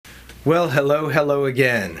Well, hello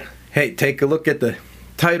again. Hey, take a look at the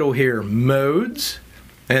title here, Modes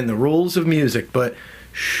and the Rules of Music. But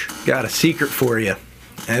got a secret for you.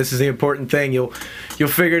 And this is the important thing. You'll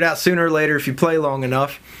figure it out sooner or later if you play long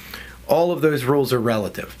enough. All of those rules are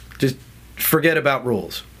relative. Just forget about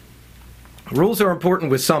rules. Rules are important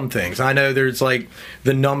with some things. I know there's like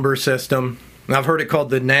the number system. I've heard it called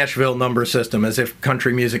the Nashville number system, as if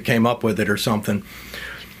country music came up with it or something,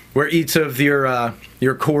 where each of your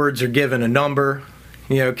chords are given a number,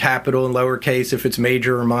 capital and lowercase if it's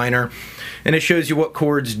major or minor, and it shows you what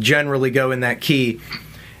chords generally go in that key.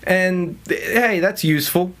 And hey, that's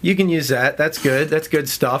useful. You can use that. That's good. That's good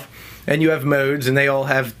stuff. And you have modes, and they all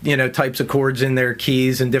have types of chords in their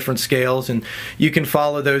keys and different scales, and you can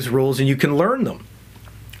follow those rules and you can learn them.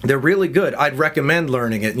 They're really good. I'd recommend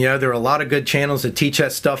learning it. There are a lot of good channels that teach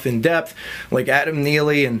that stuff in depth, like Adam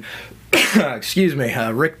Neely and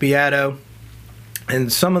Rick Beato,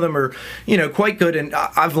 and some of them are quite good, and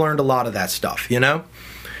I've learned a lot of that stuff.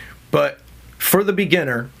 But for the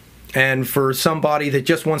beginner and for somebody that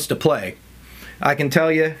just wants to play, I can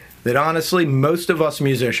tell you that honestly, most of us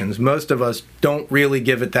musicians, most of us don't really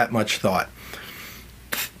give it that much thought.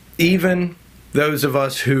 Even those of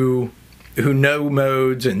us who know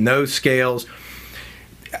modes and know scales,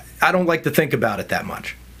 I don't like to think about it that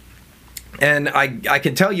much. And I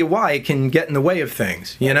can tell you why. It can get in the way of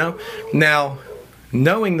things, Now,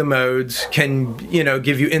 knowing the modes can,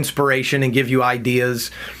 give you inspiration and give you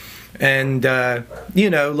ideas. And,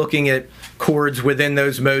 looking at chords within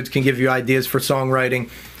those modes can give you ideas for songwriting.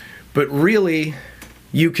 But really,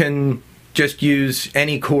 you can just use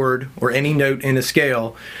any chord or any note in a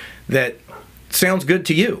scale that sounds good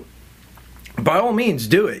to you. By all means,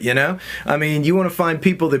 do it, I mean, you want to find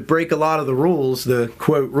people that break a lot of the rules, the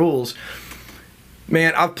quote rules.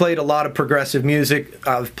 Man, I've played a lot of progressive music.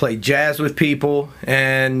 I've played jazz with people,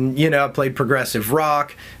 and I've played progressive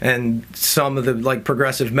rock and some of the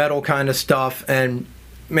progressive metal kind of stuff. And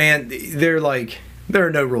man, there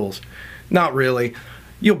are no rules. Not really.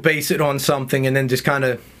 You'll base it on something and then just kind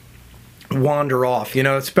of wander off,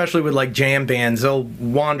 especially with jam bands. They'll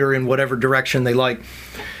wander in whatever direction they like.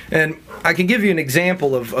 And I can give you an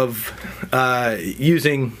example of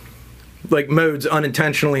using modes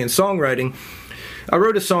unintentionally in songwriting. I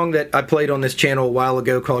wrote a song that I played on this channel a while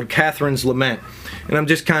ago called Catherine's Lament. And I'm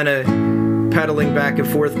just kind of pedaling back and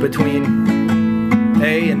forth between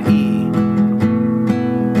A and E.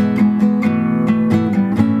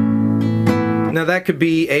 Now that could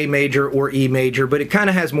be A major or E major, but it kind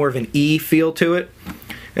of has more of an E feel to it.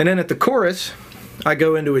 And then at the chorus, I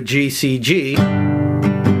go into a G, C, G.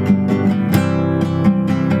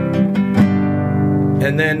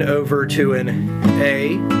 And then over to an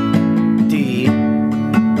A, D, A.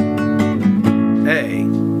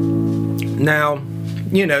 Now,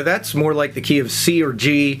 that's more like the key of C or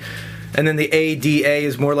G, and then the A, D, A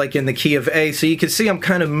is more like in the key of A. So you can see I'm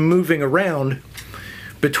kind of moving around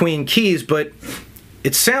between keys, but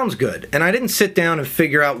it sounds good. And I didn't sit down and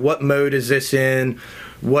figure out what mode is this in,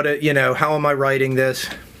 how am I writing this?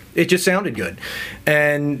 It just sounded good.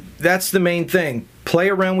 And that's the main thing. Play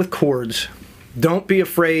around with chords. Don't be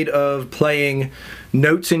afraid of playing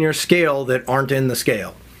notes in your scale that aren't in the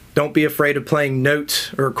scale. Don't be afraid of playing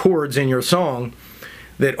notes or chords in your song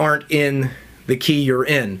that aren't in the key you're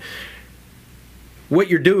in. What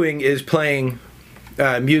you're doing is playing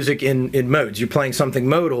music in modes. You're playing something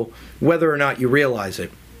modal, whether or not you realize it.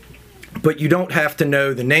 But you don't have to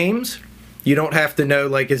know the names. You don't have to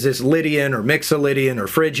know, is this Lydian or Mixolydian or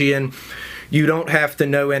Phrygian? You don't have to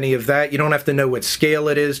know any of that. You don't have to know what scale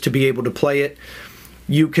it is to be able to play it.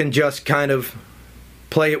 You can just kind of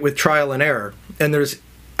play it with trial and error. And there's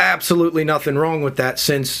absolutely nothing wrong with that,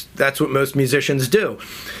 since that's what most musicians do.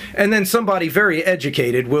 And then somebody very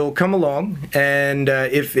educated will come along, and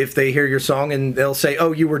if they hear your song, and they'll say,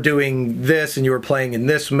 oh, you were doing this, and you were playing in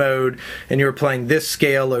this mode, and you were playing this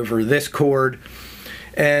scale over this chord.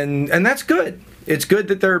 And that's good. It's good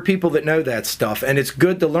that there are people that know that stuff, and it's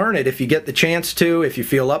good to learn it if you get the chance to. If you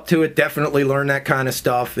feel up to it, definitely learn that kind of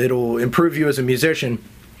stuff. It'll improve you as a musician.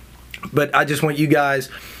 But I just want you guys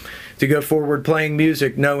to go forward playing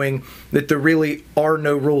music knowing that there really are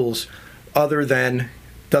no rules other than,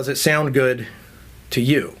 does it sound good to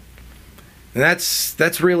you? And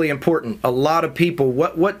that's really important. A lot of people,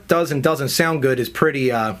 what does and doesn't sound good is pretty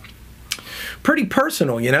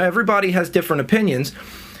personal. Everybody has different opinions.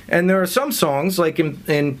 And there are some songs, like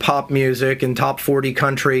in pop music and top 40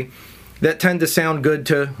 country, that tend to sound good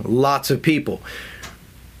to lots of people.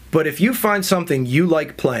 But if you find something you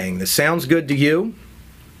like playing that sounds good to you,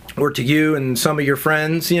 or to you and some of your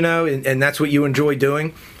friends, and that's what you enjoy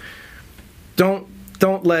doing, don't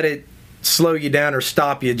don't let it slow you down or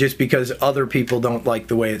stop you just because other people don't like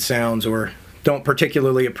the way it sounds or don't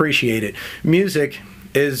particularly appreciate it. Music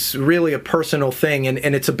is really a personal thing,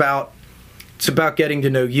 and it's about getting to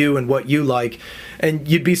know you and what you like, and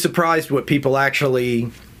you'd be surprised what people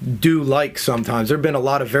actually do like sometimes. There have been a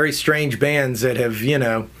lot of very strange bands that have,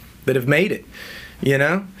 that have made it,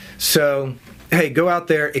 So, hey, go out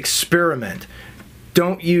there, experiment.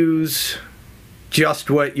 Don't use just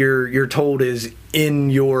what you're told is in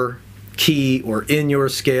your key or in your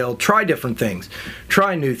scale. Try different things.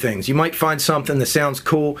 Try new things. You might find something that sounds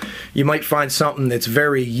cool. You might find something that's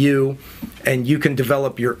very you, and you can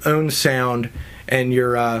develop your own sound and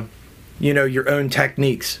your your own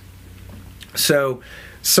techniques. So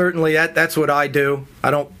certainly that's what I do.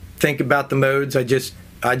 I don't think about the modes. I just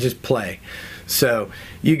play. So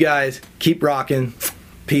you guys keep rocking.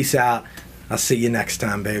 Peace out. I'll see you next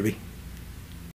time, baby.